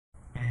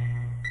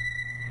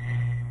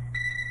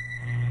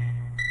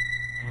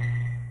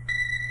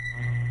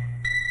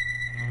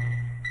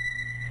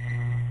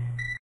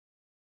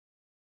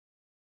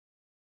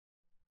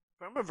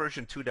Firmware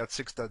version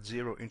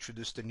 2.6.0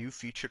 introduced a new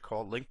feature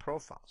called Link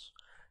Profiles.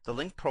 The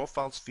Link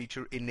Profiles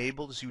feature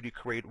enables you to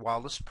create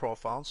wireless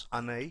profiles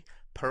on a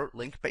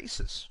per-link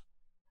basis.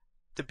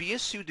 The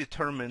BSU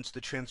determines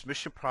the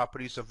transmission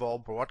properties of all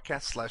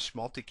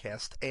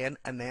broadcast/multicast and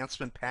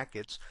announcement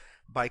packets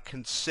by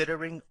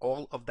considering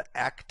all of the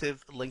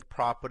active link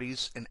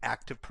properties and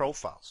active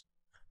profiles.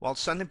 While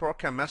sending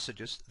broadcast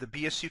messages, the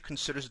BSU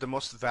considers the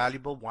most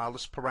valuable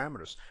wireless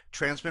parameters: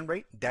 transmit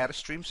rate, data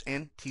streams,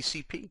 and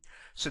TCP,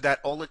 so that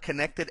all the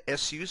connected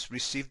SUs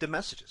receive the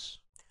messages.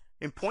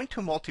 In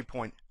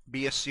point-to-multipoint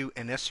BSU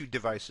and SU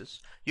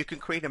devices, you can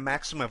create a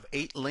maximum of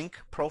 8 link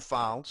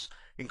profiles,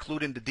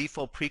 including the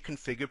default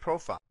pre-configured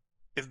profile.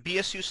 If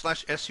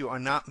BSU/SU are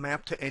not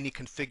mapped to any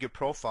configured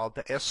profile,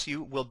 the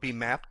SU will be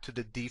mapped to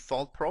the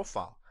default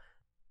profile.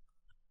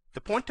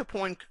 The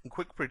point-to-point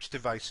QuickBridge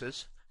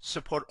devices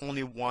support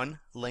only one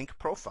link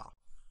profile.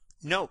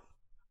 Note,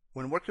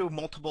 when working with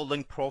multiple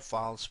link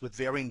profiles with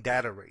varying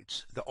data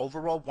rates, the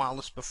overall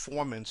wireless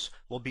performance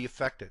will be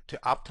affected. To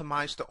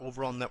optimize the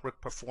overall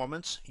network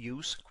performance,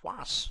 use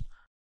QoS.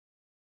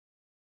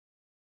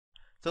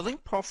 The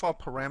link profile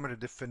parameter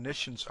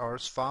definitions are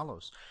as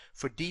follows.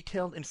 For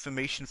detailed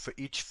information for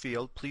each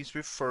field, please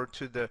refer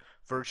to the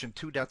version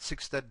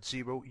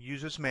 2.6.0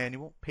 User's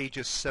Manual,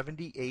 pages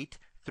 78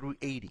 through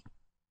 80.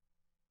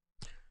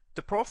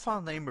 The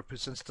profile name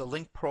represents the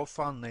link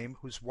profile name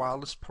whose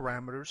wireless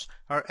parameters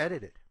are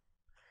edited.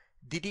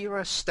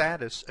 DDRS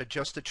status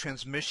adjusts the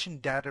transmission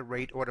data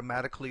rate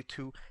automatically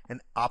to an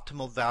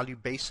optimal value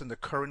based on the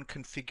current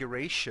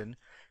configuration,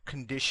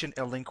 condition,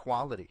 and link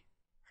quality.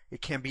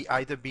 It can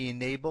either be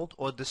enabled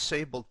or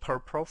disabled per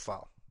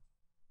profile.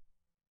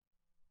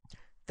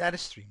 Data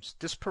streams.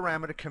 This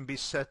parameter can be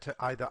set to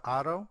either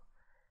auto,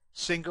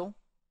 single,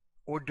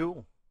 or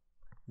dual.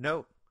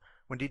 Note,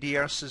 when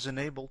DDRS is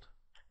enabled,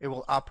 it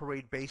will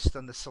operate based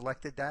on the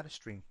selected data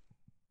stream.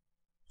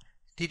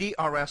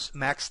 DDRS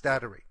max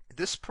data rate.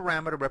 This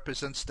parameter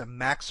represents the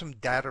maximum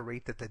data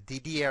rate that the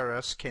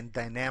DDRS can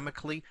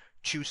dynamically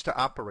choose to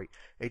operate.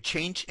 A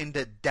change in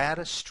the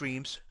data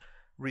streams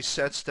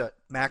resets the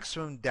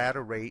maximum data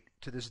rate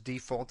to this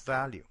default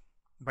value.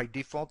 By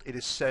default, it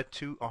is set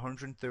to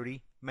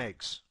 130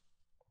 megs.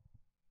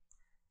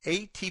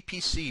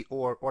 ATPC,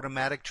 or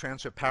Automatic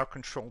Transfer Power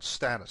Control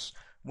status.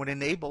 When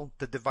enabled,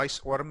 the device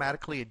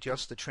automatically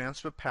adjusts the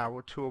transfer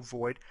power to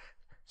avoid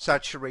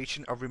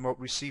saturation of remote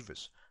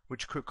receivers,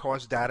 which could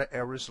cause data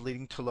errors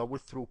leading to lower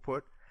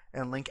throughput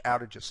and link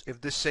outages.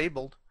 If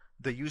disabled,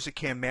 the user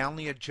can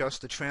manually adjust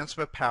the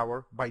transfer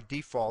power. By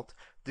default,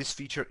 this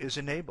feature is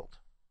enabled.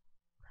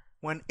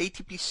 When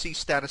ATPC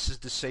status is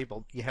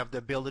disabled, you have the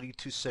ability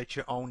to set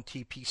your own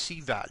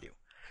TPC value.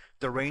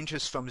 The range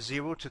is from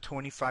 0 to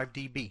 25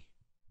 dB.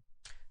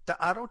 The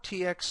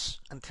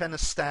AutoTX antenna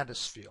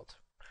status field.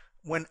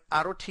 When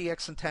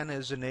AutoTX antenna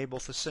is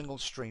enabled for single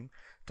stream,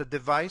 the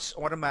device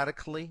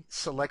automatically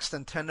selects the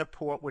antenna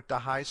port with the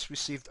highest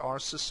received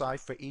RSSI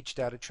for each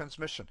data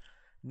transmission.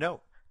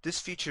 Note, this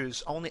feature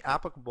is only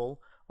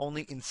applicable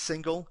in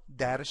single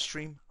data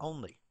stream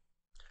only.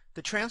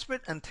 The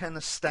transmit antenna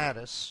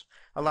status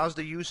allows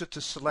the user to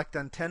select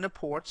antenna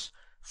ports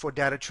for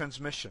data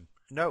transmission.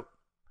 Note,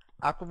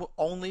 applicable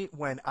only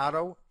when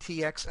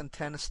AutoTX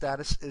antenna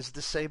status is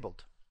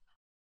disabled.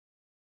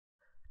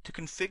 To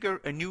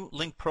configure a new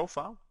link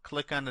profile,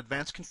 click on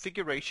Advanced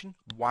Configuration,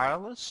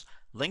 Wireless,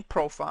 Link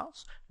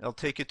Profiles. It'll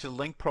take you to the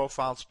Link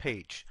Profiles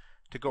page.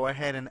 To go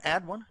ahead and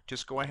add one,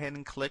 just go ahead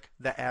and click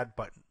the Add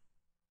button.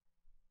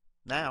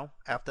 Now,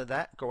 after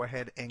that, go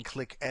ahead and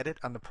click Edit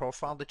on the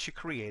profile that you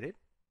created.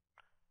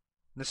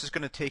 This is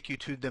going to take you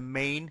to the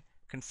main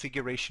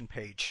configuration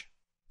page.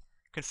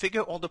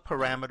 Configure all the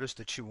parameters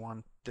that you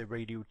want the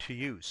radio to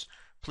use.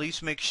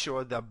 Please make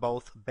sure that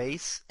both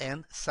base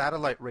and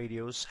satellite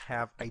radios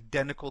have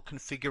identical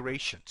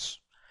configurations.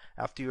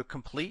 After you're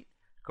complete,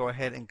 go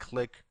ahead and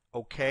click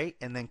OK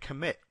and then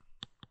commit.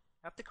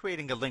 After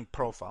creating a link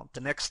profile,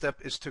 the next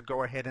step is to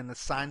go ahead and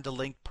assign the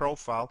link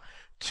profile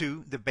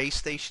to the base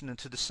station and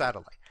to the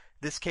satellite.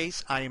 In this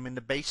case, I am in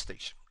the base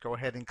station. Go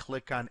ahead and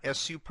click on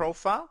SU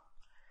profile.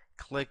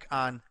 Click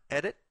on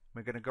Edit.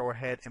 We're going to go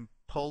ahead and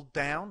pull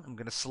down. I'm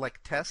going to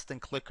select Test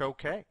and click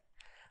OK.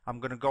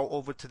 I'm going to go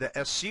over to the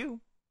SU.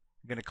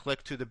 I'm going to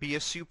click to the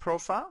BSU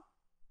profile.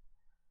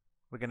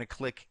 We're going to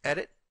click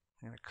Edit.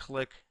 I'm going to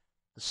click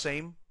the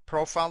same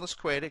profile as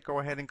created.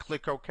 Go ahead and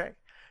click OK.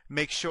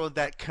 Make sure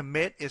that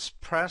commit is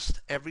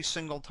pressed every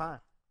single time.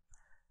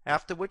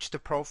 After which the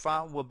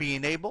profile will be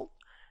enabled.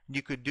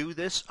 You could do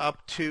this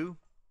up to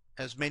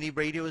as many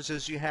radios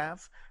as you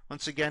have.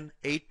 Once again,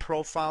 8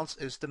 profiles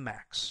is the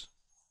max.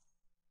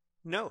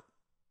 Note,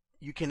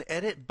 you can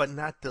edit but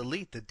not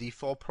delete the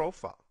default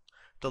profile.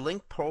 The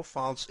link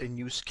profiles in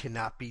use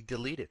cannot be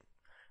deleted.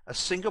 A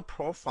single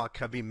profile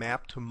can be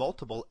mapped to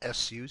multiple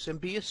SUs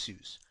and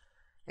BSUs.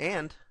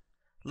 And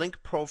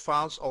link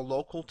profiles are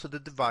local to the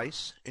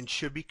device and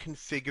should be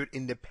configured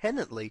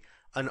independently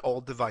on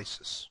all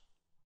devices.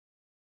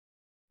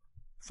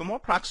 For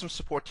more Proxim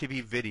Support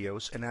TV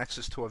videos and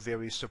access to our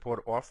various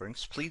support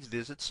offerings, please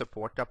visit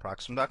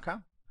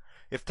support.proxim.com.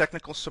 If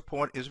technical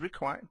support is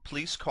required,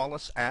 please call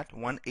us at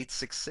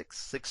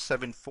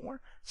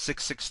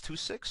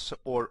 1-866-674-6626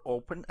 or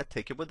open a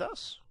ticket with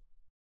us.